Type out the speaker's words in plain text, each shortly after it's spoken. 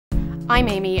I'm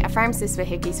Amy, a pharmacist with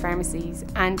Hickey's Pharmacies,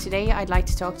 and today I'd like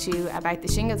to talk to you about the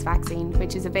shingles vaccine,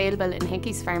 which is available in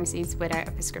Hickey's Pharmacies without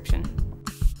a prescription.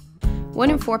 1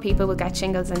 in 4 people will get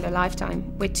shingles in their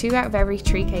lifetime, with 2 out of every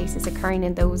 3 cases occurring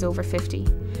in those over 50.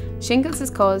 Shingles is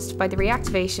caused by the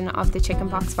reactivation of the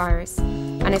chickenpox virus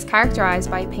and is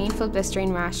characterised by a painful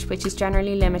blistering rash which is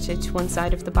generally limited to one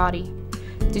side of the body.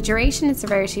 The duration and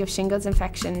severity of shingles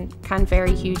infection can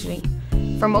vary hugely.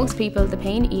 For most people, the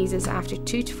pain eases after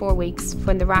 2 to 4 weeks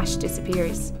when the rash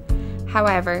disappears.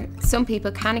 However, some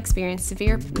people can experience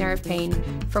severe nerve pain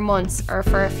for months, or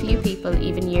for a few people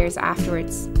even years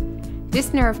afterwards.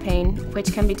 This nerve pain,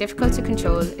 which can be difficult to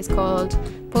control, is called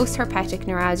post-herpetic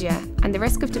neuralgia, and the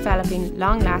risk of developing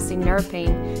long-lasting nerve pain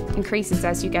increases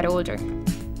as you get older.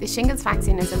 The shingles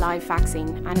vaccine is a live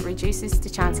vaccine and it reduces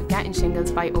the chance of getting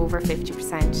shingles by over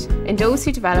 50%. In those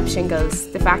who develop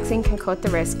shingles, the vaccine can cut the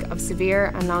risk of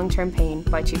severe and long-term pain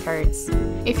by 2/3.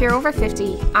 If you're over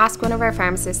 50, ask one of our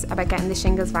pharmacists about getting the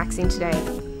shingles vaccine today.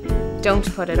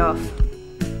 Don't put it off.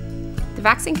 The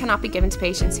vaccine cannot be given to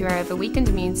patients who have a weakened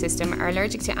immune system, are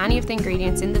allergic to any of the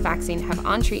ingredients in the vaccine, have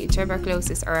untreated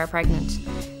tuberculosis, or are pregnant.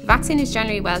 The vaccine is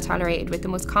generally well tolerated, with the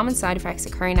most common side effects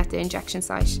occurring at the injection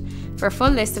site. For a full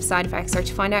list of side effects or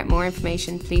to find out more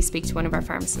information, please speak to one of our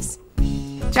pharmacists.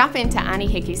 Drop into any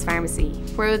Hickey's pharmacy,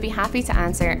 where we'll be happy to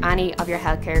answer any of your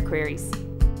healthcare queries.